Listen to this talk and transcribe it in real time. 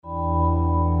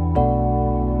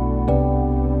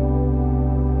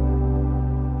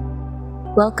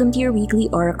Welcome to your weekly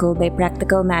oracle by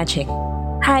Practical Magic.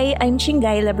 Hi, I'm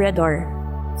Chingay Labrador.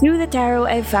 Through the tarot,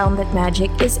 I've found that magic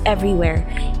is everywhere,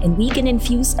 and we can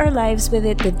infuse our lives with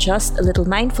it with just a little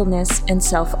mindfulness and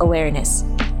self awareness.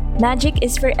 Magic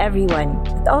is for everyone,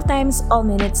 at all times, all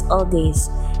minutes, all days.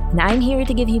 And I'm here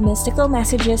to give you mystical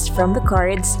messages from the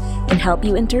cards and help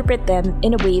you interpret them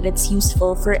in a way that's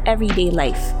useful for everyday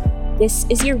life. This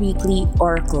is your weekly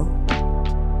oracle.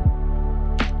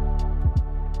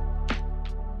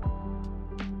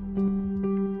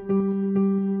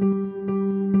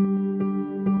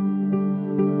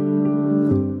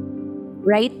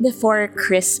 Right before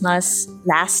Christmas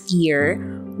last year,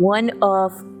 one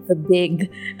of the big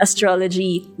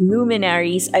astrology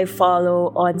luminaries I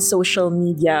follow on social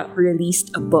media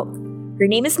released a book. Her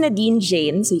name is Nadine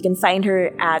Jane, so you can find her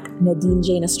at Nadine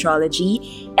Jane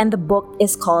Astrology, and the book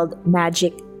is called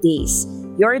Magic Days: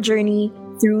 Your Journey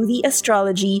Through the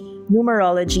Astrology,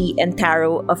 Numerology, and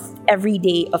Tarot of Every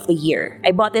Day of the Year.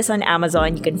 I bought this on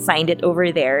Amazon. You can find it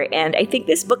over there. And I think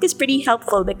this book is pretty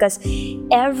helpful because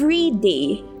every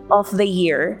day of the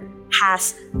year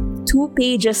has 2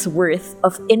 pages worth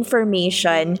of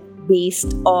information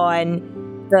based on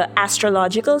the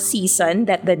astrological season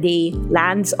that the day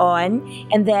lands on.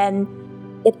 And then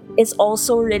it is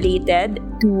also related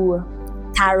to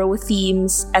tarot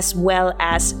themes as well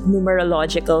as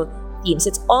numerological themes.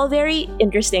 It's all very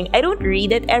interesting. I don't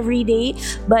read it every day,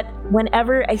 but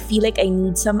whenever I feel like I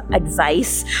need some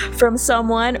advice from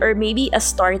someone or maybe a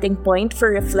starting point for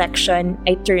reflection,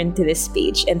 I turn to this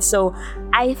page. And so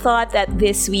I thought that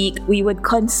this week we would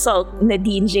consult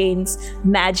Nadine Jane's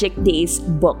Magic Days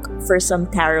book for some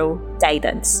tarot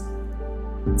guidance.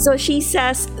 So she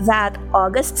says that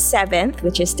August 7th,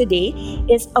 which is today,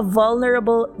 is a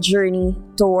vulnerable journey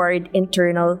toward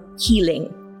internal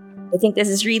healing. I think this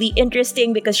is really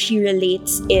interesting because she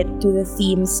relates it to the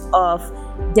themes of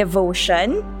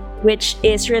devotion, which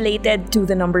is related to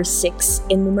the number 6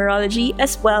 in numerology,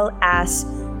 as well as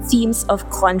themes of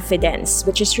confidence,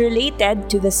 which is related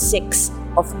to the 6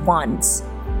 of Wands.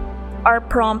 Our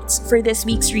prompts for this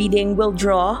week's reading will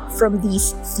draw from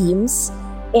these themes,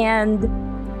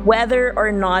 and whether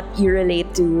or not you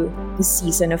relate to the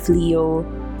season of Leo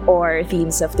or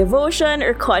themes of devotion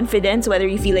or confidence, whether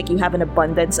you feel like you have an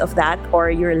abundance of that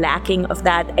or you're lacking of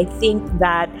that, I think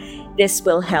that this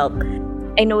will help.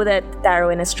 I know that tarot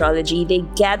and astrology, they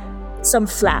get some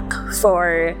flack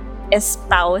for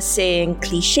espousing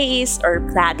cliches or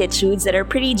platitudes that are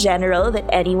pretty general that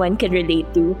anyone can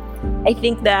relate to. I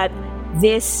think that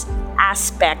this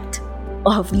aspect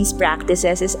of these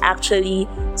practices is actually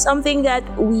something that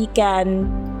we can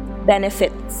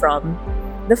benefit from.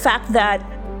 The fact that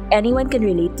anyone can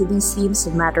relate to these themes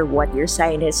no matter what your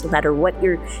sign is, no matter what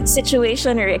your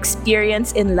situation or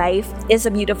experience in life is a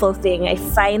beautiful thing. I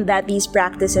find that these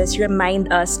practices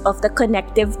remind us of the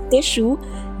connective tissue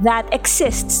that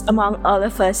exists among all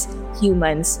of us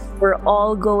humans. We're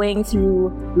all going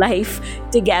through life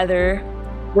together.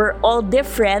 We're all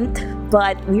different,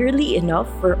 but weirdly enough,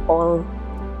 we're all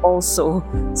also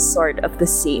sort of the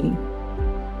same.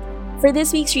 For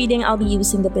this week's reading, I'll be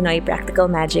using the Pinoy Practical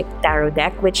Magic Tarot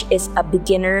deck, which is a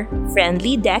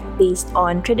beginner-friendly deck based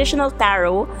on traditional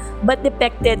tarot, but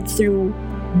depicted through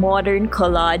modern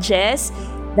collages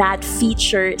that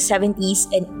feature 70s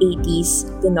and 80s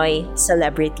Pinoy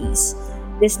celebrities.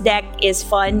 This deck is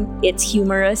fun, it's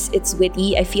humorous, it's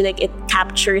witty. I feel like it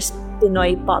captures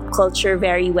Pinoy pop culture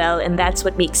very well, and that's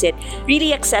what makes it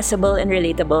really accessible and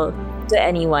relatable to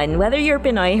anyone, whether you're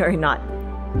Pinoy or not.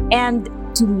 And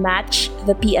to match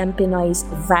the PM Pinoy's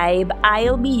vibe,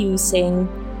 I'll be using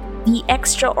the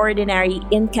Extraordinary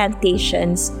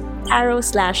Incantations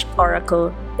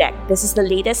Tarot/Oracle deck. This is the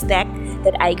latest deck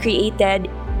that I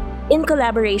created in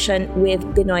collaboration with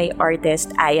Pinoy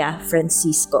artist Aya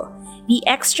Francisco. The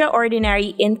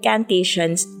Extraordinary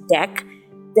Incantations deck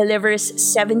delivers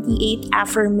 78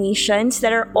 affirmations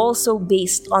that are also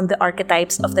based on the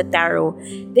archetypes of the tarot.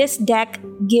 This deck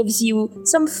gives you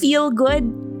some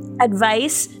feel-good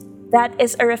advice that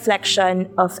is a reflection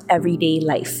of everyday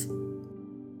life.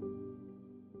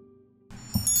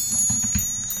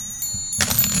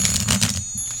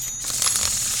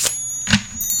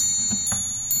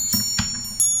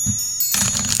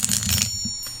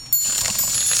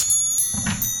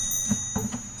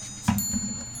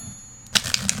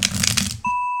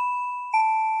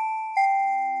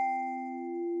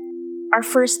 Our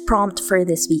first prompt for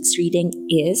this week's reading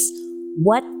is,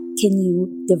 what can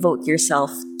you devote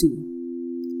yourself to?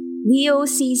 Leo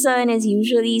season is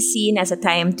usually seen as a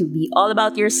time to be all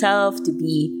about yourself, to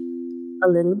be a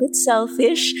little bit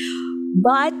selfish.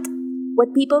 But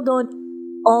what people don't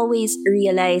always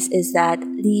realize is that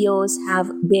Leos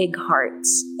have big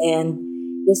hearts. And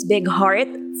this big heart,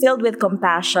 filled with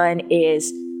compassion,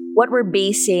 is what we're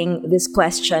basing this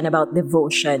question about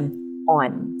devotion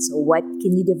on. So, what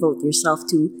can you devote yourself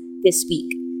to this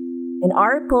week? And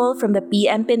our poll from the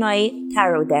PM Pinoy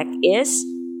Tarot deck is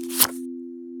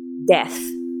death.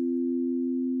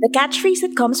 The catchphrase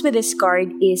that comes with this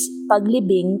card is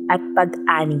paglibing at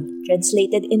pag-ani.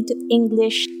 Translated into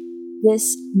English,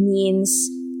 this means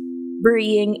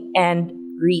burying and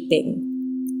reaping.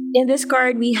 In this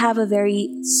card, we have a very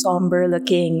somber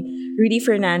looking Rudy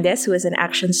Fernandez, who is an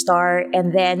action star,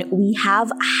 and then we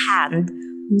have a hand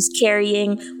who's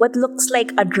carrying what looks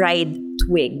like a dried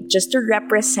twig, just to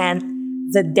represent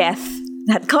the death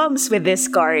that comes with this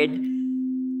card.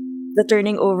 The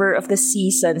turning over of the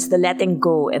seasons, the letting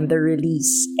go and the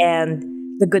release, and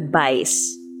the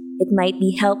goodbyes. It might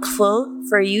be helpful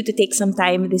for you to take some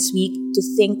time this week to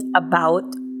think about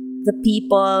the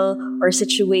people or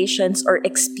situations or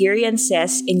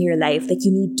experiences in your life that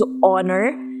you need to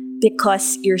honor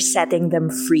because you're setting them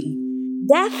free.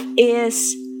 Death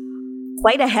is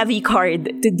quite a heavy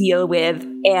card to deal with,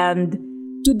 and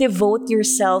to devote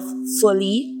yourself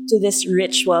fully to this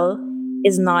ritual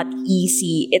is not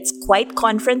easy. It's quite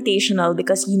confrontational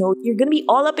because you're going to be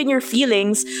all up in your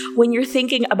feelings when you're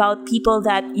thinking about people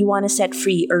that you want to set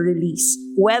free or release.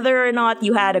 Whether or not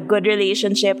you had a good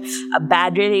relationship, a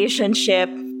bad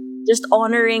relationship, just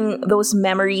honoring those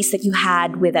memories that you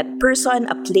had with that person,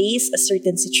 a place, a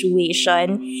certain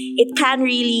situation, it can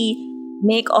really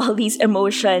make all these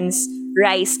emotions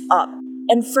rise up.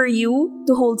 And for you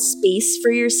to hold space for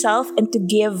yourself and to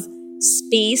give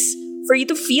space for you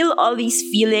to feel all these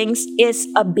feelings is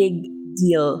a big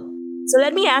deal. So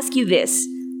let me ask you this.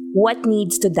 What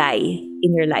needs to die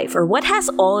in your life? Or what has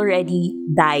already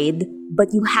died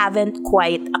but you haven't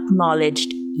quite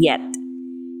acknowledged yet?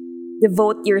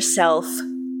 Devote yourself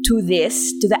to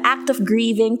this, to the act of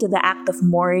grieving, to the act of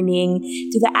mourning,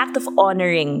 to the act of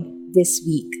honoring this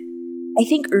week. I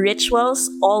think rituals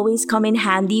always come in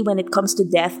handy when it comes to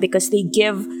death because they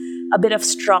give a bit of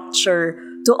structure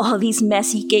to all these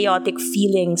messy, chaotic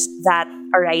feelings that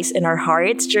arise in our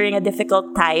hearts during a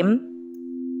difficult time.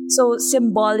 So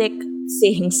symbolic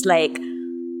things like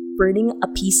burning a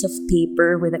piece of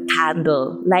paper with a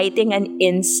candle, lighting an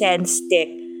incense stick,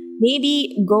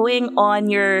 maybe going on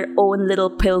your own little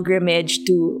pilgrimage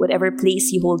to whatever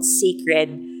place you hold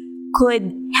sacred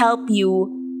could help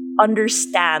you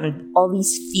understand all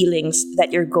these feelings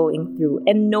that you're going through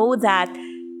and know that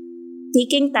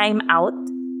taking time out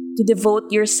to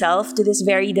devote yourself to this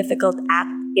very difficult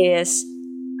act is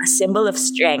a symbol of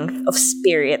strength, of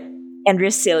spirit, and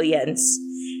resilience.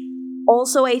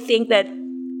 Also, I think that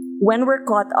when we're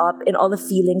caught up in all the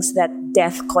feelings that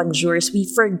death conjures, we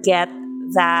forget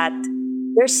that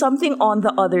there's something on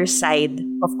the other side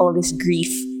of all this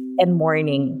grief and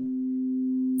mourning.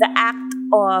 The act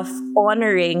of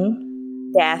honoring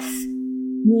death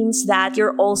means that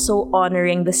you're also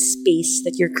honoring the space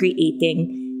that you're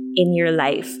creating in your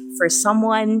life for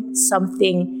someone,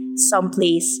 something,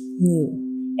 someplace new.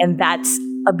 And that's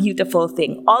a beautiful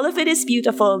thing. All of it is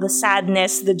beautiful. The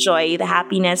sadness, the joy, the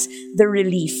happiness, the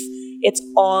relief. It's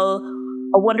all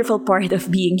a wonderful part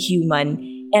of being human.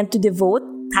 And to devote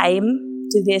time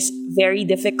to this very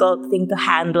difficult thing to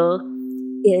handle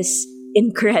is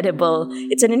incredible.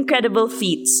 It's an incredible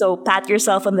feat. So pat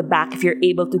yourself on the back if you're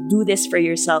able to do this for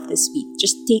yourself this week.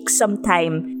 Just take some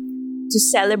time to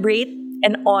celebrate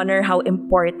and honor how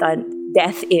important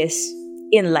death is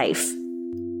in life.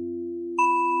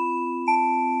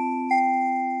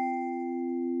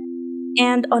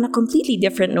 And on a completely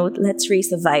different note, let's raise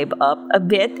the vibe up a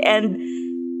bit and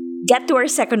get to our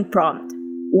second prompt.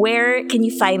 Where can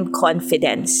you find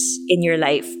confidence in your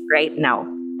life right now?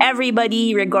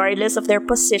 Everybody, regardless of their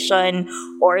position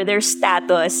or their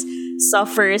status,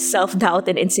 suffers self-doubt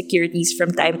and insecurities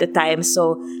from time to time.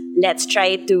 So let's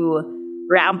try to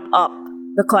ramp up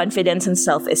the confidence and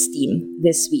self-esteem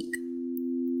this week.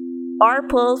 Our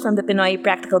pull from the Pinoy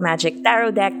Practical Magic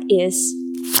Tarot deck is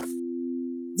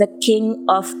the King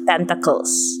of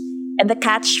Pentacles. And the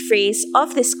catchphrase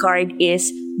of this card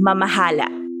is mamahala.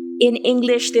 In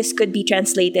English, this could be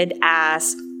translated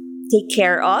as take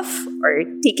care of, or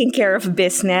taking care of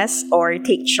business, or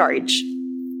take charge.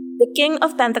 The King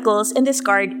of Pentacles in this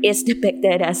card is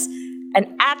depicted as an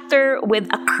actor with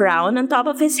a crown on top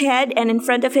of his head, and in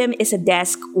front of him is a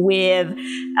desk with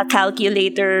a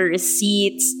calculator,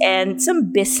 receipts, and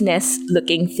some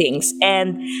business-looking things.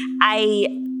 And I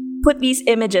put these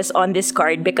images on this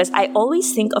card because I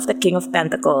always think of the King of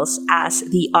Pentacles as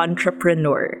the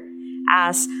entrepreneur,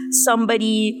 as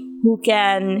somebody who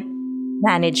can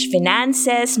manage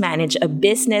finances, manage a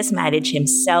business, manage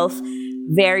himself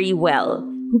very well,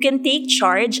 who can take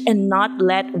charge and not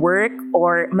let work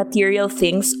or material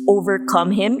things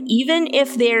overcome him, even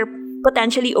if they're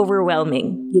potentially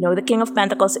overwhelming. The King of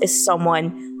Pentacles is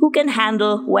someone who can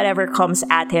handle whatever comes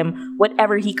at him,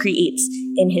 whatever he creates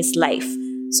in his life.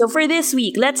 So for this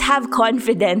week, let's have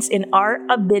confidence in our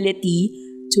ability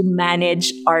to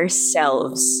manage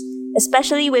ourselves,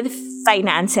 especially with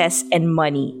finances and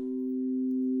money.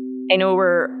 I know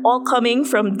we're all coming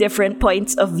from different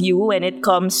points of view when it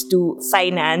comes to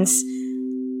finance.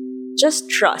 Just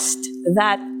trust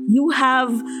that you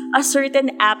have a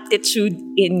certain aptitude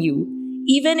in you.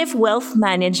 Even if wealth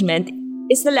management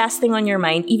is the last thing on your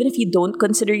mind, even if you don't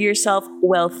consider yourself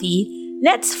wealthy,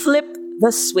 let's flip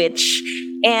the switch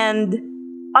and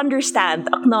understand,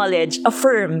 acknowledge,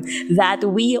 affirm that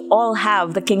we all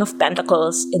have the King of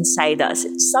Pentacles inside us.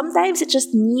 Sometimes it just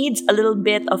needs a little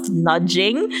bit of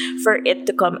nudging for it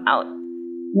to come out.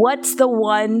 What's the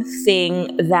one thing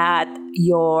that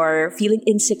you're feeling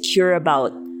insecure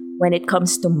about when it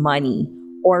comes to money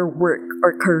or work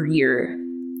or career?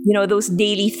 Those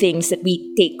daily things that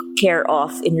we take care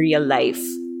of in real life.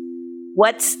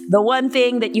 What's the one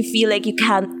thing that you feel like you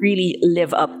can't really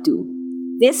live up to?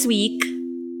 This week,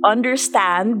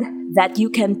 understand that you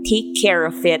can take care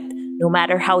of it no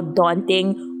matter how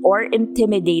daunting or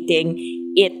intimidating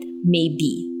it may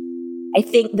be. I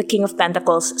think the King of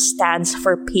Pentacles stands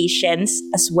for patience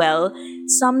as well.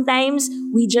 Sometimes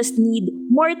we just need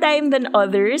more time than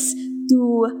others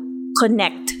to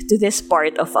connect to this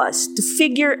part of us, to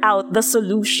figure out the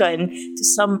solution to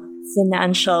some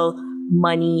financial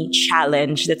money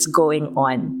challenge that's going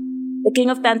on. The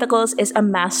King of Pentacles is a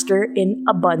master in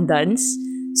abundance.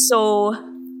 So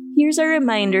here's a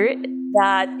reminder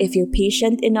that if you're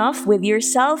patient enough with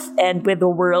yourself and with the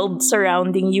world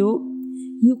surrounding you,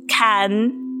 you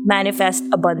can manifest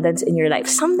abundance in your life.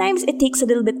 Sometimes it takes a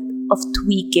little bit of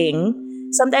tweaking.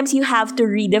 Sometimes you have to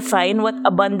redefine what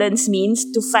abundance means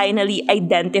to finally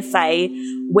identify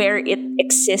where it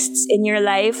exists in your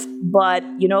life. But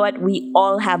you know what? We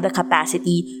all have the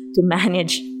capacity to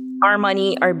manage our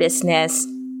money, our business,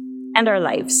 and our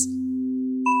lives.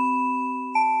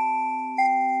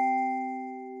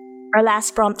 Our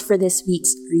last prompt for this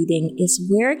week's reading is,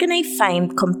 where can I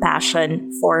find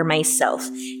compassion for myself?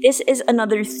 This is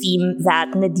another theme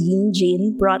that Nadine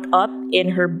Jane brought up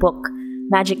in her book,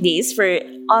 Magic Days, for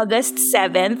August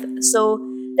 7th. So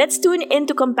let's tune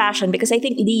into compassion, because I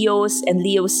think Leo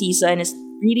season is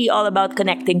really all about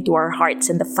connecting to our hearts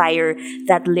and the fire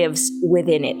that lives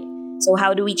within it. So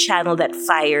how do we channel that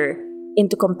fire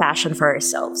into compassion for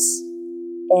ourselves?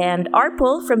 And our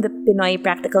pull from the Pinoy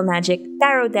Practical Magic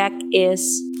Tarot deck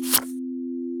is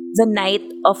the Knight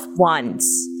of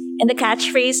Wands. And the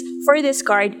catchphrase for this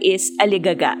card is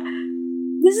aligaga.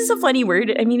 This is a funny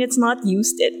word. I mean, it's not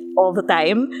used all the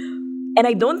time. And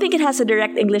I don't think it has a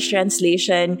direct English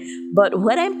translation. But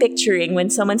what I'm picturing when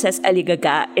someone says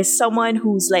aligaga is someone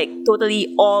who's like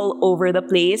totally all over the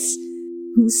place,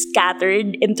 who's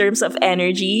scattered in terms of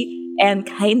energy and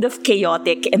kind of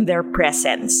chaotic in their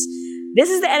presence. This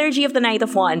is the energy of the Knight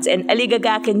of Wands, and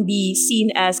aligaga can be seen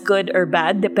as good or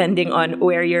bad depending on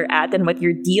where you're at and what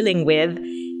you're dealing with.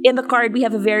 In the card, we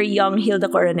have a very young Hilda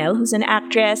Coronel, who's an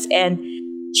actress, and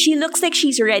she looks like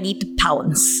she's ready to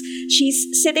pounce. She's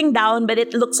sitting down, but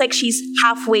it looks like she's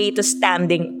halfway to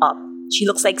standing up. She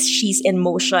looks like she's in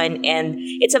motion, and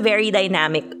it's a very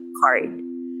dynamic card.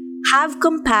 Have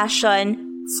compassion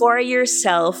for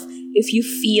yourself if you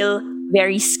feel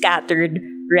very scattered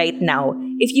right now.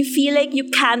 If you feel like you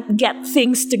can't get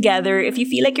things together, if you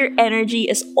feel like your energy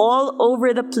is all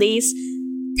over the place,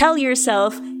 tell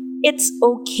yourself it's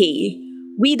okay.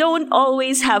 We don't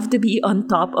always have to be on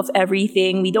top of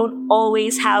everything. We don't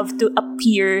always have to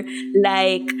appear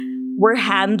like we're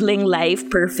handling life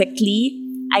perfectly.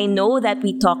 I know that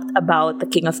we talked about the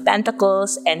King of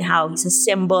Pentacles and how he's a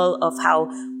symbol of how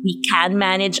we can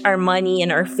manage our money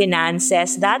and our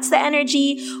finances. That's the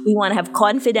energy we want to have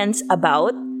confidence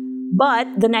about. But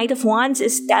the Knight of Wands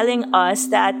is telling us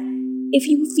that if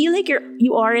you feel like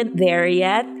you aren't there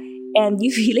yet, and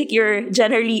you feel like you're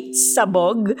generally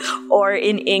sabog, or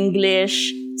in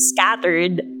English,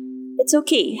 scattered, it's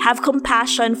okay. Have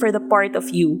compassion for the part of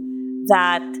you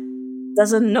that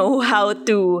doesn't know how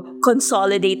to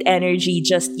consolidate energy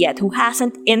just yet, who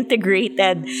hasn't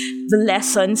integrated the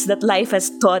lessons that life has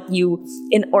taught you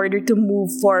in order to move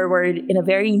forward in a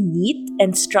very neat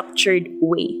and structured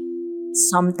way.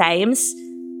 Sometimes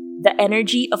the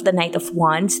energy of the Knight of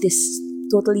Wands, this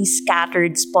totally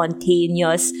scattered,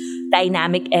 spontaneous,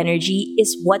 dynamic energy,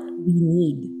 is what we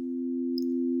need.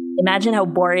 Imagine how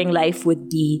boring life would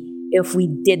be if we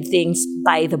did things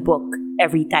by the book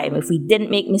every time, if we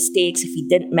didn't make mistakes, if we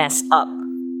didn't mess up.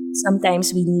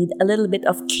 Sometimes we need a little bit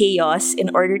of chaos in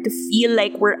order to feel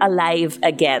like we're alive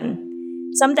again.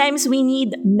 Sometimes we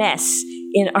need mess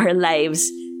in our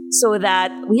lives so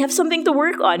that we have something to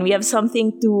work on, we have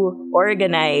something to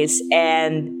organize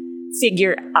and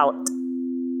figure out.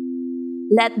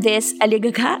 Let this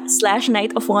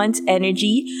Aligaga/Knight of Wands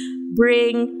energy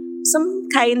bring some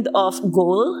kind of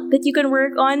goal that you can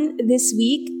work on this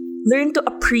week. Learn to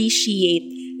appreciate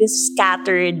this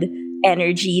scattered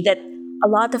energy that a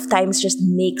lot of times just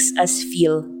makes us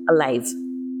feel alive.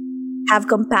 Have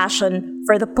compassion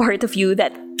for the part of you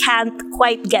that can't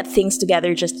quite get things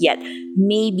together just yet.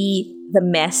 Maybe the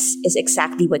mess is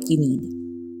exactly what you need.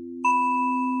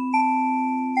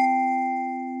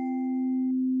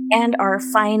 And our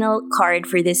final card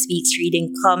for this week's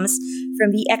reading comes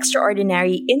from the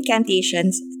Extraordinary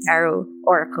Incantations Tarot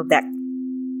Oracle deck.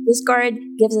 This card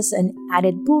gives us an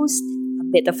added boost, a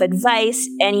bit of advice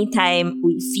anytime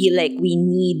we feel like we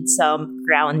need some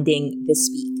grounding this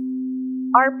week.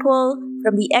 Our pull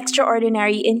from the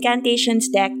Extraordinary Incantations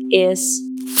deck is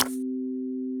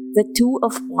the Two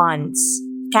of Wands.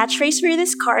 Catchphrase for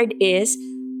this card is,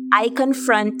 I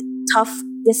confront tough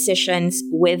decisions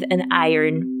with an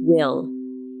iron will.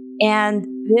 And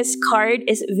this card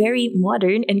is very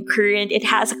modern and current. It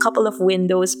has a couple of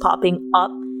windows popping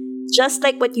up, just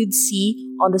like what you'd see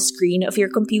on the screen of your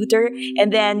computer.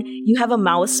 And then you have a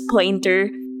mouse pointer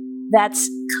that's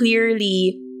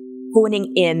clearly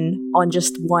honing in on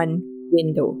just one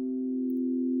window.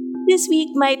 This week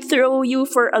might throw you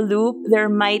for a loop. There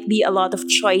might be a lot of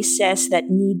choices that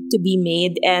need to be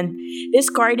made, and this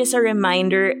card is a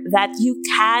reminder that you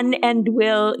can and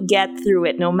will get through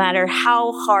it. No matter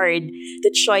how hard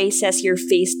the choices you're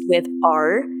faced with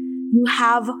are, you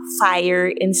have fire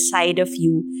inside of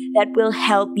you that will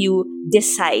help you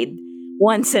decide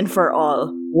once and for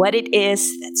all what it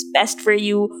is that's best for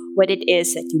you, what it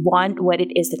is that you want, what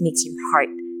it is that makes your heart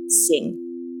sing.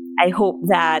 I hope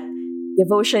that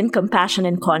devotion, compassion,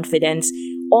 and confidence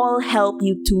all help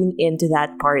you tune into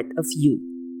that part of you.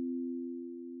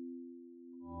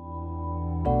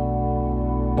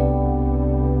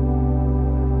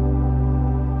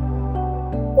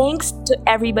 Thanks to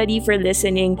everybody for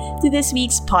listening to this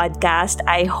week's podcast.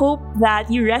 I hope that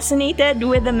you resonated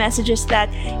with the messages that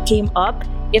came up.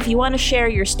 If you want to share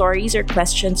your stories or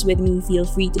questions with me, feel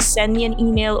free to send me an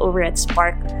email over at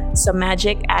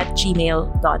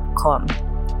sparksomemusic@gmail.com.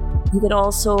 You could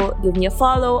also give me a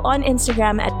follow on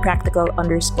Instagram at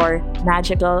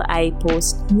practical_magical. I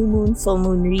post new moon, full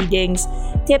moon readings,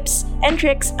 tips and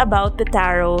tricks about the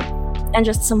tarot, and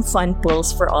just some fun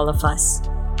pulls for all of us.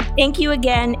 Thank you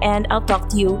again, and I'll talk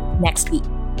to you next week.